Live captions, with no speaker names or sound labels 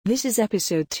This is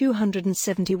episode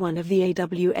 271 of the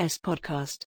AWS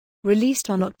podcast, released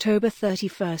on October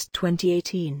 31st,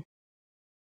 2018.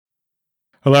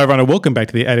 Hello, everyone, and welcome back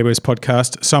to the AWS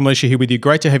podcast. Sam Leisha here with you.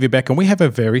 Great to have you back, and we have a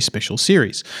very special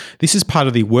series. This is part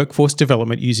of the Workforce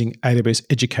Development Using AWS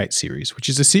Educate series, which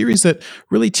is a series that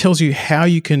really tells you how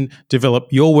you can develop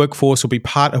your workforce or be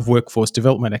part of workforce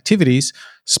development activities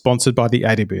sponsored by the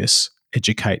AWS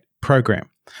Educate program.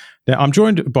 Now, I'm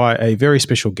joined by a very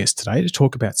special guest today to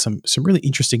talk about some really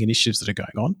interesting initiatives that are going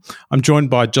on. I'm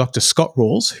joined by Dr. Scott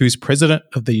Rawls, who's president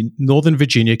of the Northern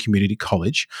Virginia Community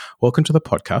College. Welcome to the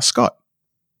podcast, Scott.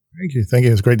 Thank you.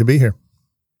 It's great to be here.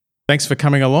 Thanks for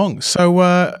coming along.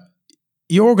 So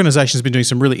your organization has been doing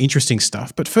some really interesting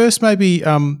stuff, but first maybe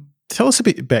tell us a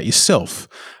bit about yourself.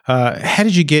 How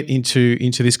did you get into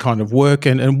this kind of work,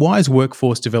 and why is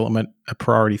workforce development a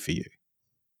priority for you?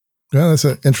 Yeah, that's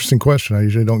an interesting question. I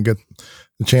usually don't get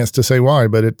the chance to say why,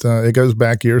 but it goes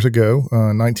back years ago,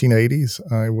 1980s.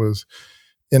 I was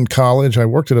in college. I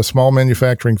worked at a small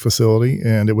manufacturing facility,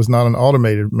 and it was not an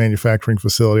automated manufacturing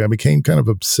facility. I became kind of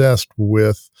obsessed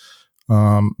with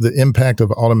the impact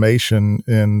of automation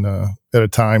at a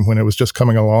time when it was just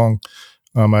coming along.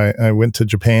 I went to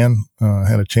Japan,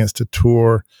 had a chance to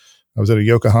tour. I was at a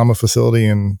Yokohama facility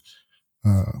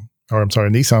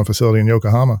Nissan facility in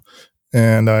Yokohama.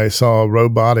 And I saw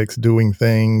robotics doing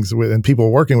things and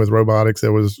people working with robotics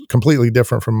that was completely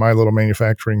different from my little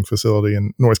manufacturing facility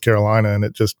in North Carolina. And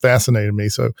it just fascinated me.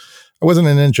 So I wasn't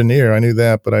an engineer. I knew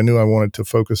that, but I knew I wanted to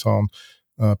focus on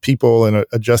people and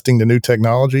adjusting to new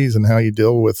technologies and how you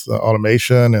deal with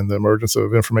automation and the emergence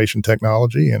of information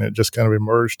technology. And it just kind of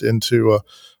emerged into a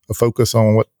focus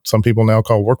on what some people now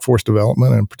call workforce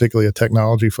development, and particularly a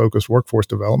technology-focused workforce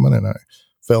development. And I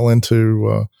fell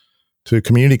into to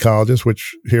community colleges,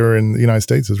 which here in the United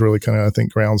States is really kind of, I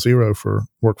think, ground zero for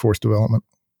workforce development.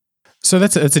 So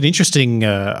that's an interesting,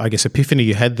 epiphany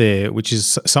you had there, which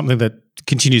is something that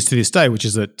continues to this day, which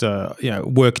is that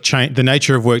the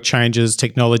nature of work changes,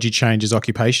 technology changes,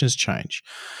 occupations change.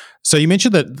 So you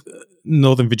mentioned that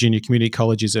Northern Virginia Community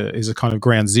College is a kind of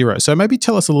ground zero. So maybe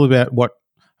tell us a little about what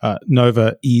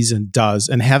NOVA is and does,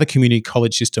 and how the community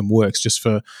college system works, just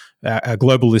for our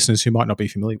global listeners who might not be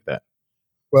familiar with that.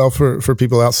 Well, for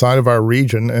people outside of our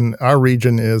region, and our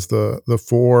region is the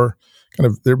four kind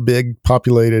of, they're big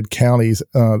populated counties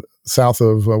south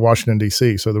of Washington,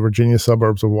 D.C., so the Virginia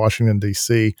suburbs of Washington,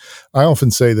 D.C. I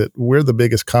often say that we're the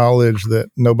biggest college that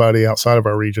nobody outside of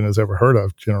our region has ever heard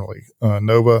of, generally.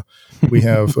 NOVA, we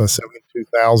have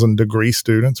 72,000 degree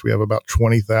students. We have about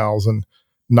 20,000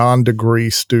 non-degree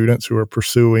students who are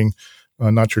pursuing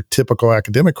not your typical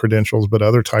academic credentials, but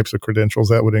other types of credentials.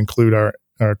 That would include our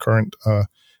current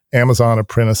Amazon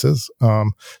apprentices.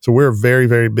 So we're a very,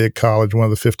 very big college, one of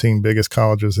the 15 biggest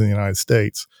colleges in the United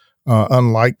States.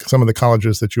 Unlike some of the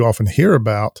colleges that you often hear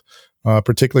about,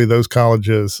 particularly those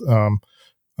colleges, the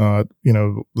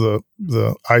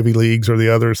Ivy Leagues or the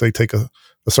others, they take a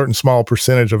certain small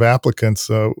percentage of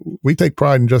applicants. We take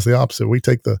pride in just the opposite. We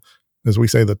take as we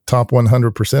say, the top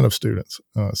 100% of students.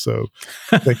 So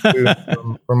we take students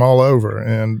from all over,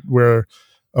 and we're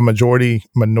a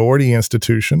minority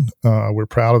institution. We're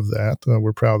proud of that.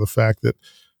 We're proud of the fact that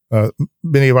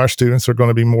many of our students are going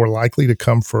to be more likely to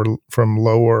come from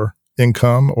lower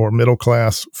income or middle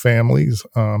class families.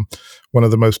 One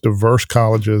of the most diverse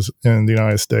colleges in the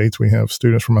United States. We have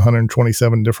students from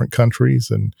 127 different countries,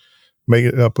 and make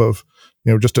it up of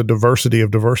just a diversity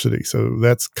of diversity. So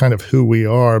that's kind of who we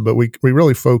are. But we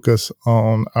really focus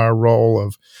on our role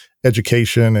of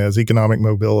education as economic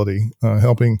mobility,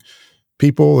 helping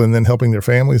people and then helping their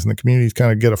families and the communities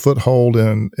kind of get a foothold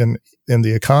in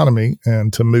the economy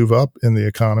and to move up in the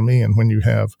economy. And when you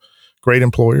have great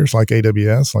employers like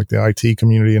AWS, like the IT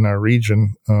community in our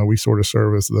region, we sort of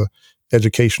serve as the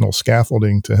educational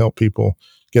scaffolding to help people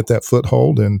get that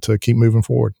foothold and to keep moving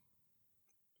forward.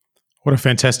 What a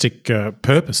fantastic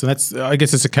purpose. And I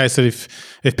guess it's a case that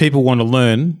if people want to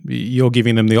learn, you're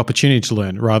giving them the opportunity to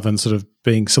learn rather than sort of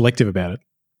being selective about it.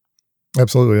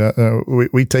 Absolutely.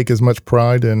 We take as much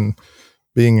pride in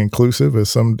being inclusive as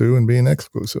some do in being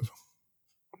exclusive.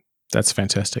 That's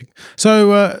fantastic.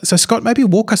 So Scott, maybe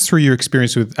walk us through your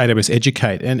experience with AWS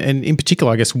Educate, and in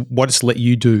particular, I guess, what it's let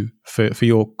you do for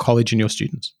your college and your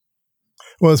students.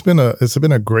 Well, it's been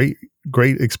a great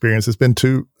experience. It's been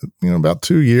about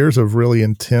 2 years of really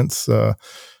intense. It's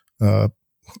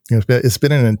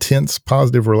been an intense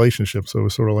positive relationship. So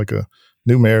it's sort of like a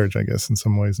new marriage, I guess, in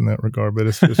some ways in that regard. But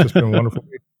it's just been wonderful.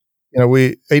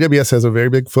 AWS has a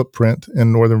very big footprint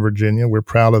in Northern Virginia. We're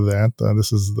proud of that.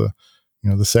 This is the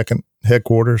second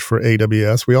headquarters for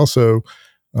AWS. We also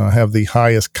have the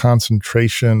highest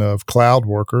concentration of cloud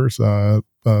workers,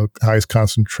 highest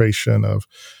concentration of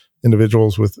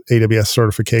individuals with AWS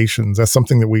certifications. That's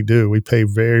something that we do. We pay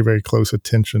very, very close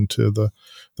attention to the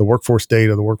workforce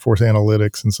data, the workforce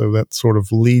analytics. And so that sort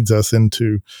of leads us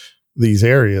into these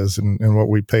areas and what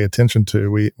we pay attention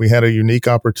to. We had a unique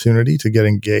opportunity to get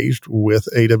engaged with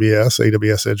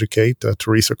AWS Educate.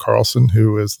 Teresa Carlson,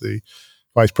 who is the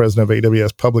Vice President of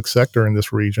AWS Public Sector in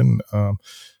this region,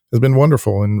 has been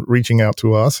wonderful in reaching out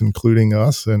to us, including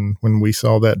us. And when we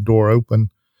saw that door open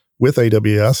with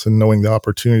AWS and knowing the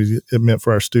opportunity it meant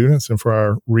for our students and for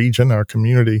our region, our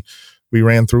community, we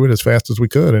ran through it as fast as we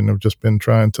could and have just been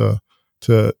trying to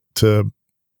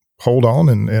hold on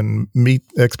and meet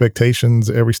expectations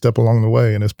every step along the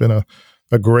way. And it's been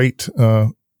a great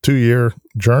 2-year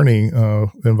journey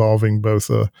involving both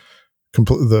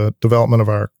the development of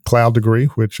our cloud degree,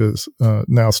 which is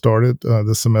now started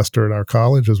this semester at our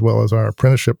college, as well as our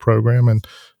apprenticeship program and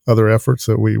other efforts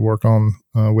that we work on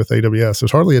with AWS.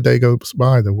 There's hardly a day goes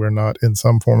by that we're not in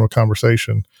some form of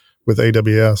conversation with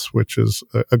AWS, which is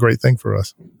a great thing for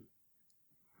us.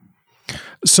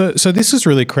 So this is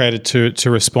really created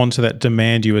to respond to that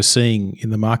demand you were seeing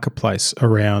in the marketplace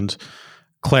around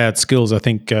cloud skills. I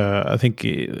think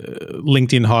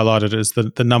LinkedIn highlighted it as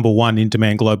the number one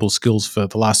in-demand global skills for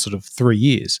the last sort of 3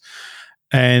 years.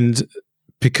 And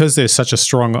because there's such a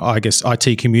strong, I guess,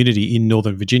 IT community in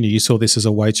Northern Virginia, you saw this as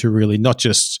a way to really not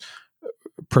just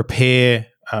prepare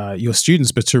your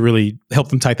students, but to really help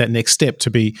them take that next step to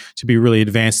be really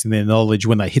advanced in their knowledge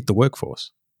when they hit the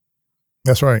workforce.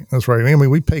 That's right. I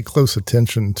mean, we pay close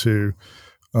attention to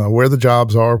where the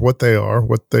jobs are, what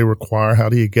they require, how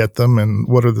do you get them, and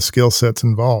what are the skill sets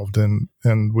involved. And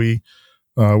we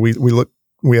look.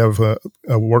 We have a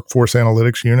workforce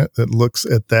analytics unit that looks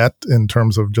at that in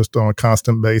terms of just on a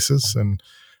constant basis, and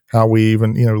how we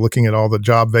even, looking at all the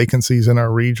job vacancies in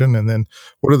our region, and then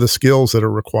what are the skills that are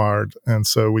required. And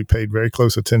so we paid very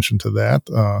close attention to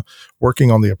that. Working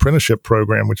on the apprenticeship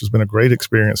program, which has been a great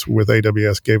experience with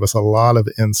AWS, gave us a lot of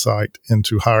insight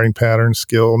into hiring patterns,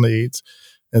 skill needs.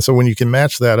 And so when you can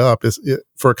match that up,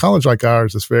 for a college like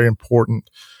ours, it's very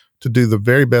important to do the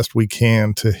very best we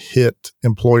can to hit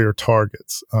employer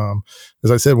targets. As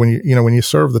I said, when you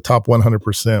serve the top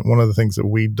 100%, one of the things that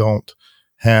we don't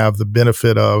have the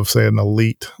benefit of, say, an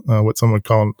elite, what some would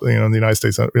call, in the United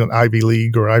States, an Ivy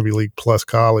League or Ivy League plus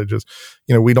colleges,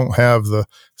 we don't have the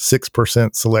 6%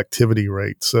 selectivity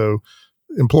rate. So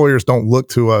employers don't look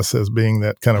to us as being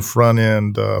that kind of front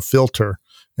end filter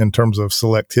in terms of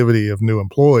selectivity of new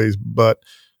employees, but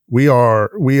we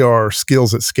are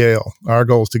skills at scale. Our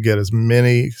goal is to get as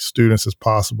many students as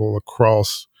possible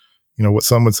across, what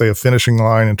some would say a finishing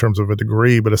line in terms of a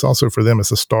degree, but it's also for them,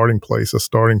 it's a starting place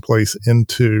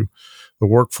into the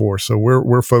workforce. So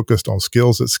we're focused on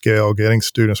skills at scale, getting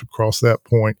students across that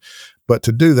point. But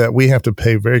to do that, we have to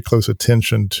pay very close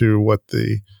attention to what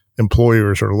the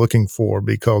employers are looking for,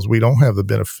 because we don't have the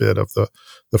benefit of the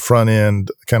front end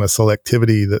kind of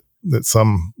selectivity that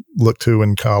some look to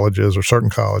in colleges or certain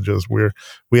colleges, where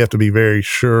we have to be very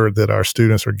sure that our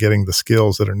students are getting the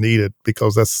skills that are needed,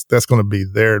 because that's going to be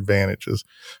their advantages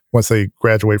once they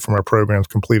graduate from our programs,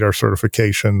 complete our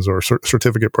certifications or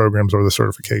certificate programs, or the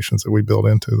certifications that we build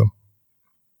into them.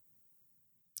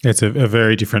 It's a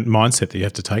very different mindset that you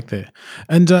have to take there.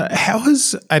 And how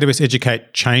has AWS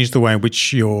Educate changed the way in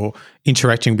which you're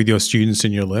interacting with your students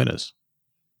and your learners?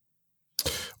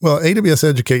 Well, AWS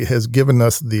Educate has given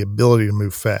us the ability to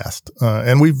move fast,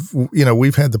 and we've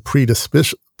had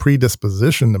the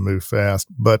predisposition to move fast.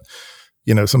 But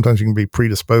sometimes you can be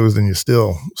predisposed and you're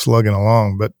still slugging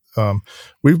along. But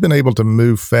we've been able to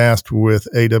move fast with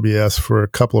AWS for a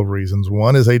couple of reasons.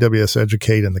 One is AWS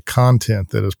Educate and the content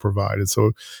that is provided.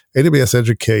 So AWS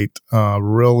Educate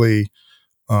AWS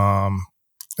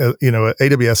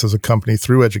as a company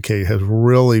through Educate has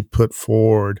really put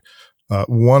forward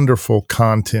wonderful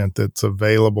content that's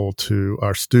available to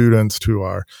our students, to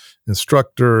our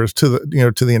instructors, to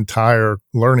the entire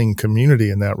learning community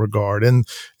in that regard. And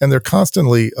they're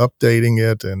constantly updating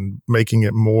it and making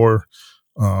it more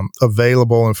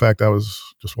available. In fact, I was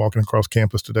just walking across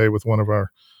campus today with one of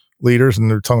our leaders, and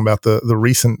they're talking about the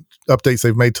recent updates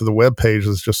they've made to the web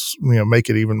pages, just make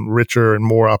it even richer and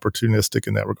more opportunistic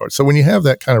in that regard. So when you have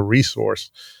that kind of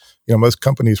resource, most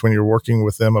companies, when you're working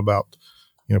with them about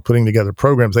putting together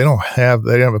programs, they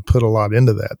haven't put a lot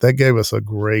into that. That gave us a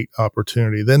great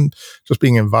opportunity. Then just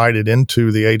being invited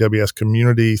into the AWS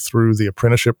community through the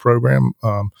apprenticeship program,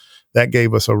 that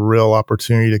gave us a real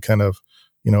opportunity to kind of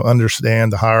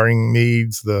understand the hiring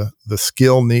needs, the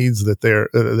skill needs that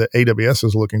AWS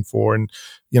is looking for. And,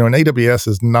 and AWS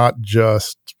is not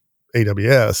just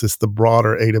AWS. It's the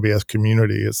broader AWS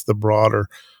community. It's the broader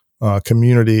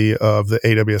community of the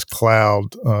AWS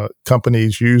cloud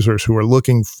companies, users who are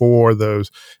looking for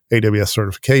those AWS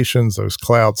certifications, those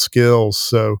cloud skills.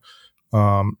 So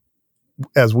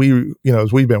as we've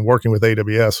been working with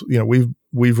AWS,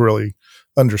 we've really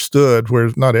understood, where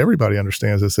not everybody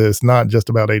understands this. It's not just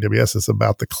about AWS. It's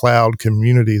about the cloud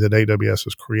community that AWS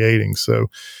is creating. So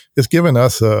it's given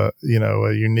us a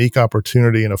unique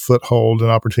opportunity and a foothold, an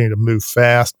opportunity to move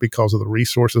fast because of the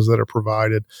resources that are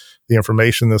provided, the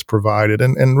information that's provided,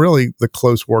 and really the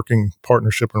close working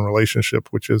partnership and relationship,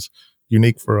 which is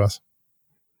unique for us.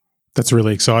 That's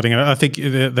really exciting. And I think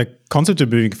the concept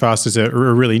of moving fast is a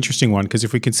really interesting one, because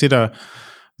if we consider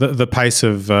the pace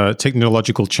of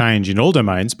technological change in all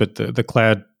domains, but the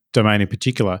cloud domain in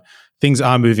particular, things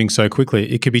are moving so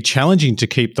quickly. It could be challenging to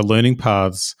keep the learning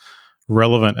paths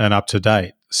relevant and up to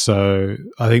date. So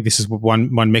I think this is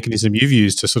one mechanism you've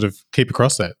used to sort of keep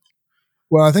across that.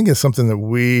 Well, I think it's something that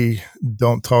we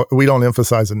don't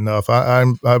emphasize enough. I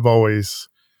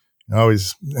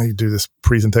do this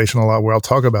presentation a lot where I'll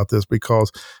talk about this, because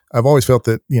I've always felt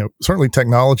that, certainly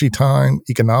technology time,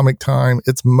 economic time,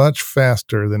 it's much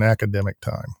faster than academic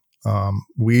time.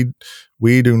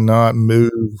 We do not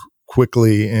move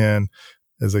quickly in,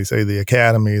 as they say, the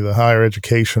academy, the higher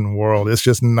education world. It's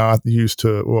just not used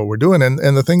to what we're doing. And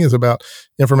the thing is about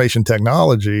information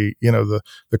technology, the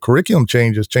curriculum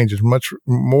changes much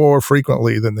more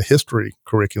frequently than the history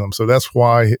curriculum. So that's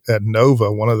why at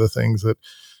Nova, one of the things that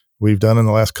we've done in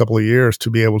the last couple of years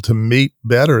to be able to meet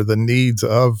better the needs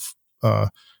of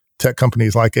tech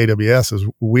companies like AWS is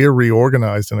we're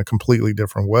reorganized in a completely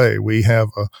different way. We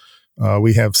have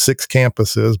 6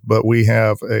 campuses, but we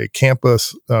have a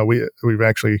campus. We've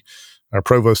actually, our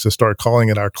provost has started calling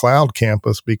it our cloud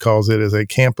campus, because it is a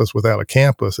campus without a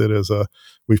campus.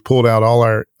 We've pulled out all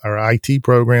our IT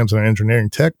programs and our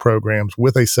engineering tech programs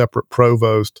with a separate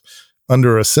provost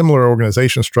under a similar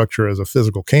organization structure as a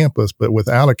physical campus, but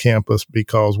without a campus,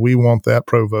 because we want that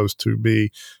provost to be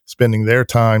spending their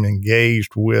time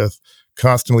engaged with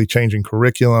constantly changing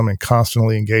curriculum and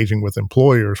constantly engaging with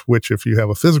employers, which if you have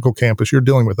a physical campus, you're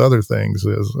dealing with other things,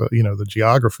 as the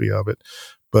geography of it.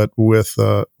 But with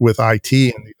IT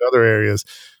and these other areas,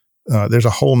 there's a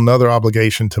whole nother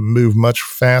obligation to move much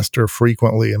faster,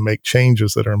 frequently, and make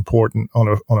changes that are important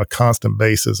on a constant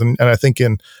basis. And I think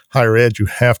in higher ed, you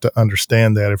have to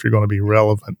understand that if you're going to be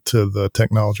relevant to the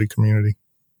technology community.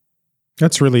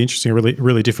 That's really interesting, a really,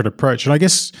 really different approach. And I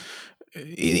guess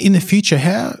in the future,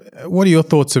 what are your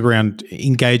thoughts around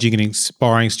engaging and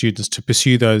inspiring students to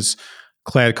pursue those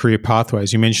cloud career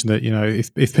pathways? You mentioned that,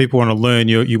 if people want to learn,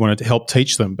 you want to help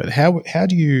teach them. But how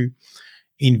do you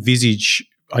envisage,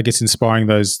 I guess, inspiring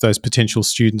those potential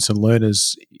students and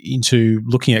learners into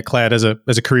looking at cloud as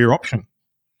a career option?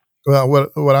 Well,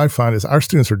 what I find is our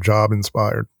students are job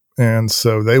inspired, and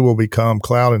so they will become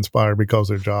cloud inspired because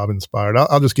they're job inspired.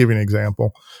 I'll just give you an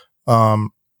example.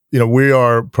 We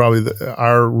are probably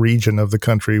our region of the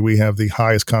country. We have the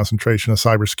highest concentration of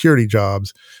cybersecurity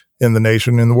jobs in the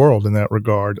nation, in the world, in that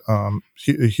regard. A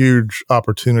huge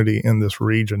opportunity in this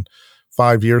region.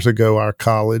 5 years ago, our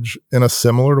college, in a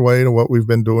similar way to what we've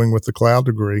been doing with the cloud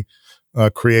degree,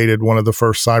 created one of the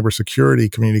first cybersecurity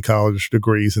community college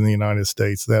degrees in the United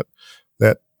States. That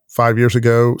 5 years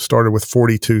ago started with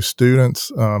 42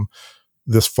 students.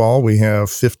 This fall, we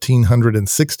have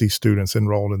 1,560 students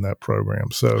enrolled in that program.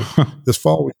 So this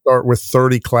fall, we start with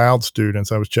 30 cloud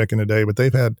students. I was checking today, but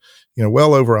they've had,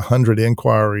 well over 100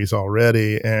 inquiries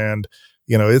already. And,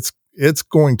 it's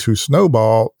going to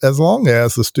snowball as long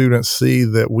as the students see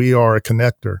that we are a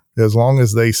connector, as long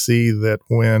as they see that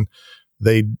when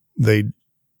they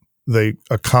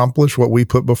accomplish what we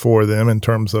put before them in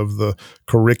terms of the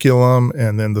curriculum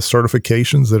and then the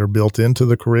certifications that are built into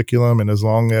the curriculum. And as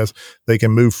long as they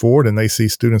can move forward and they see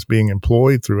students being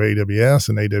employed through AWS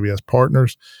and AWS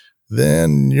partners,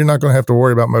 then you're not going to have to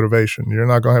worry about motivation. You're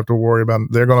not going to have to worry about,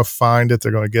 they're going to find it,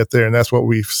 they're going to get there. And that's what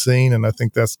we've seen. And I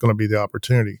think that's going to be the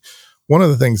opportunity. One of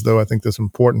the things, though, I think that's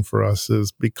important for us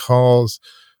is because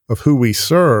of who we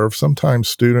serve, sometimes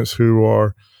students who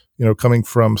are, coming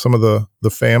from some of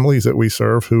the families that we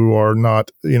serve who are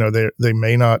not, they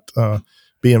may not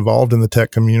be involved in the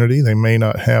tech community. They may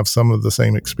not have some of the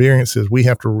same experiences. We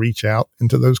have to reach out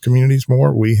into those communities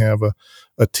more. We have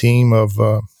a team of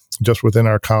just within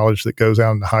our college that goes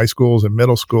out into high schools and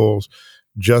middle schools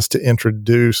just to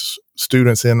introduce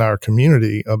students in our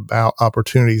community about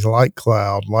opportunities like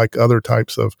cloud, like other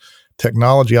types of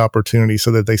technology opportunities,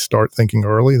 so that they start thinking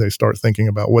early. They start thinking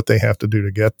about what they have to do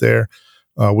to get there.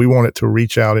 We want it to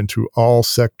reach out into all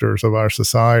sectors of our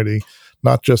society,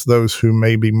 not just those who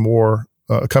may be more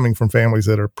coming from families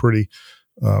that are pretty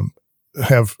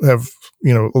have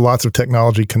lots of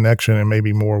technology connection and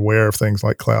maybe more aware of things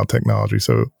like cloud technology.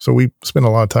 So we spend a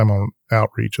lot of time on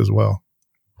outreach as well.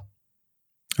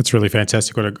 That's really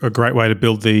fantastic. What a great way to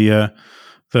build the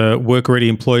work-ready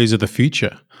employees of the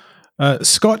future.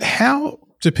 Scott, how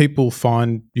do people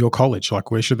find your college?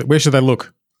 Like, where should they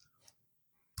look?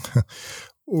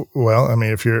 Well, I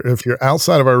mean, if you're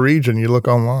outside of our region, you look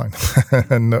online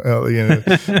and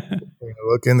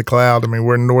look in the cloud. I mean,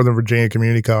 we're in Northern Virginia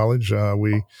Community College.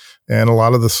 And a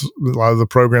lot of the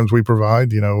programs we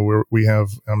provide.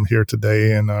 I'm here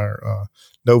today in our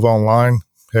Nova Online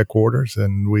headquarters,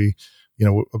 and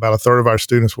about a third of our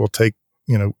students will take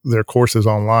their courses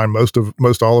online. Most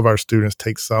all of our students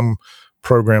take some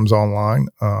programs online.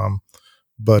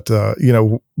 But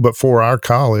for our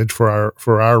college,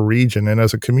 for our region, and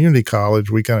as a community college,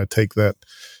 we kind of take that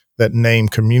name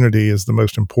community is the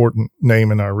most important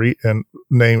name in our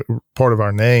name part of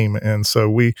our name. And so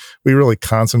we really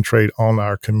concentrate on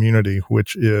our community,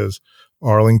 which is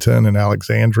Arlington and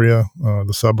Alexandria,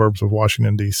 the suburbs of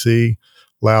Washington, D.C.,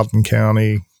 Loudoun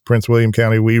County, Prince William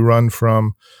County. We run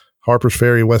from Harpers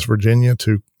Ferry, West Virginia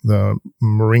to the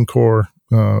Marine Corps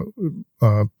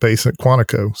base at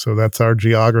Quantico. So that's our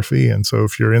geography. And so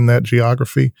if you're in that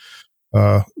geography,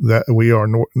 that we are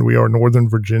Northern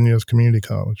Virginia's community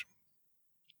college.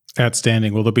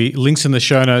 Outstanding. Well, there'll be links in the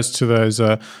show notes to those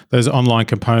online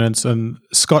components. And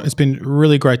Scott, it's been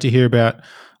really great to hear about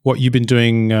what you've been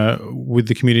doing with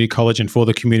the community college and for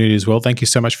the community as well. Thank you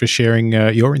so much for sharing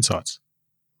your insights.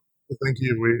 Thank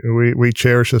you. We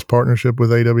cherish this partnership with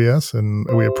AWS, and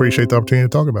we appreciate the opportunity to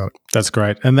talk about it. That's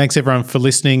great. And thanks everyone for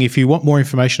listening. If you want more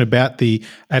information about the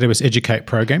AWS Educate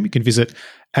program, you can visit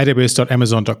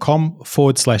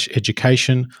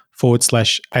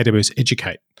aws.amazon.com/education/AWS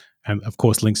Educate. And of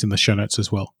course, links in the show notes as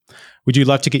well. We do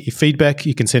love to get your feedback.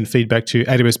 You can send feedback to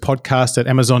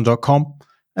awspodcast@amazon.com.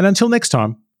 And until next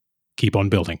time, keep on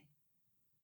building.